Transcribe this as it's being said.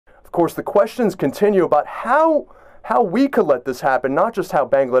Of course, the questions continue about how we could let this happen, not just how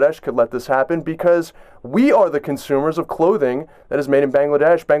Bangladesh could let this happen, because we are the consumers of clothing that is made in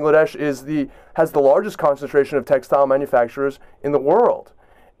Bangladesh. Bangladesh has the largest concentration of textile manufacturers in the world.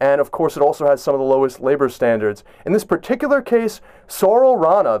 And of course, it also has some of the lowest labor standards. In this particular case, Saurabh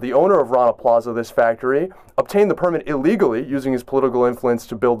Rana, the owner of Rana Plaza, this factory, obtained the permit illegally, using his political influence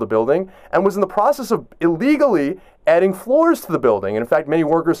to build the building, and was in the process of illegally adding floors to the building. And in fact, many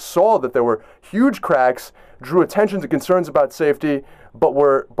workers saw that there were huge cracks, drew attention to concerns about safety, but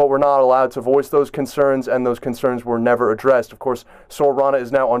were not allowed to voice those concerns, and those concerns were never addressed. Of course, Saurabh Rana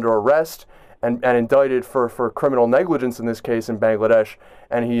is now under arrest and indicted for criminal negligence in this case in Bangladesh,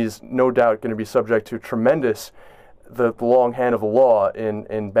 and he's no doubt going to be subject to the long hand of the law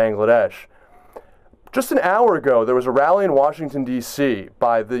in Bangladesh. Just an hour ago, there was a rally in Washington, D.C.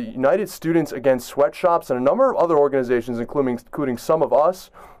 by the United Students Against Sweatshops and a number of other organizations, including some of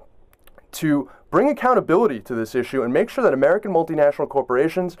us, to bring accountability to this issue and make sure that American multinational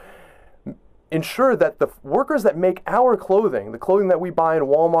corporations ensure that the workers that make our clothing, the clothing that we buy in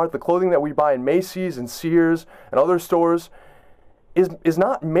Wal-Mart, the clothing that we buy in Macy's and Sears and other stores, is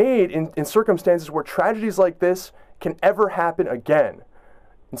not made in circumstances where tragedies like this can ever happen again,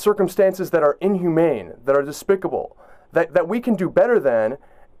 in circumstances that are inhumane, that are despicable, that we can do better than,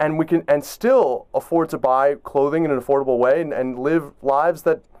 and still afford to buy clothing in an affordable way and live lives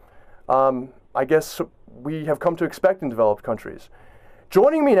that I guess we have come to expect in developed countries.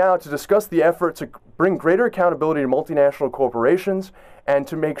 Joining me now to discuss the effort to bring greater accountability to multinational corporations and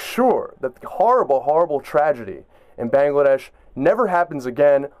to make sure that the horrible, horrible tragedy in Bangladesh never happens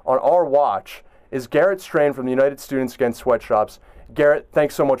again on our watch is Garrett Strain from the United Students Against Sweatshops. Garrett,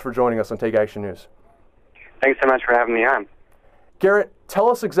 thanks so much for joining us on Take Action News. Thanks so much for having me on. Garrett, tell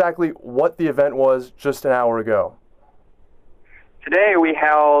us exactly what the event was just an hour ago. Today we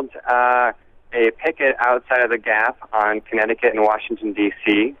held a picket outside of the Gap on Connecticut and Washington,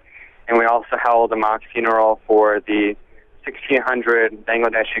 D.C., and we also held a mock funeral for the 1,600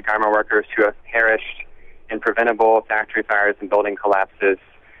 Bangladeshi garment workers who have perished in preventable factory fires and building collapses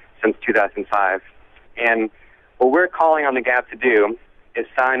since 2005. And what we're calling on the Gap to do is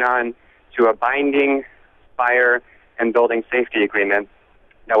sign on to a binding fire and building safety agreement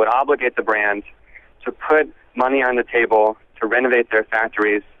that would obligate the brand to put money on the table to renovate their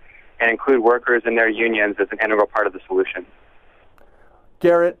factories and include workers in their unions as an integral part of the solution.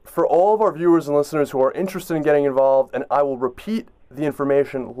 Garrett, for all of our viewers and listeners who are interested in getting involved, and I will repeat the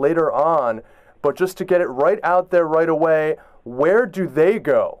information later on, but just to get it right out there right away, where do they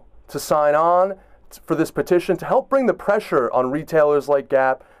go to sign on for this petition to help bring the pressure on retailers like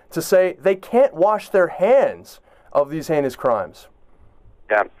Gap to say they can't wash their hands of these heinous crimes?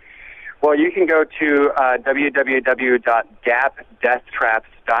 Yeah. Well, you can go to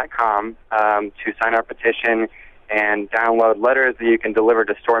www.gapdeathtraps.com to sign our petition and download letters that you can deliver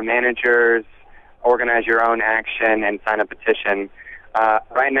to store managers, organize your own action, and sign a petition.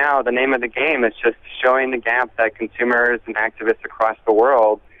 Right now, the name of the game is just showing the Gap that consumers and activists across the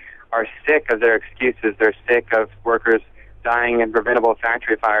world are sick of their excuses. They're sick of workers dying in preventable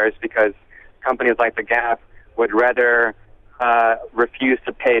factory fires because companies like the Gap would rather refuse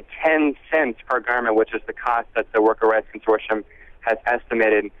to pay 10 cents per garment, which is the cost that the Worker Rights Consortium has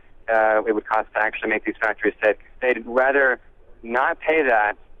estimated it would cost to actually make these factories safe. They'd rather not pay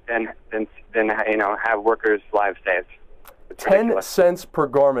that than have workers' lives saved. 10 cents per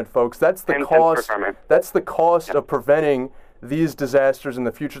garment, folks. That's the cost. That's the cost of preventing these disasters in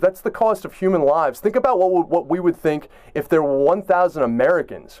the future. That's the cost of human lives. Think about what we would think if there were 1,000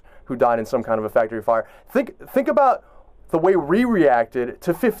 Americans who died in some kind of a factory fire. Think about the way we reacted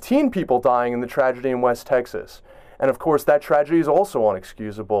to 15 people dying in the tragedy in West Texas. And of course, that tragedy is also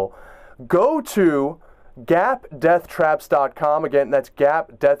unexcusable. Go to gapdeathtraps.com. Again, that's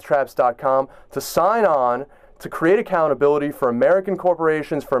gapdeathtraps.com to sign on to create accountability for American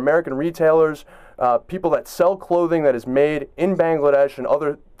corporations, for American retailers, people that sell clothing that is made in Bangladesh and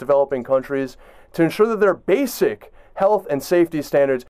other developing countries, to ensure that their basic health and safety standards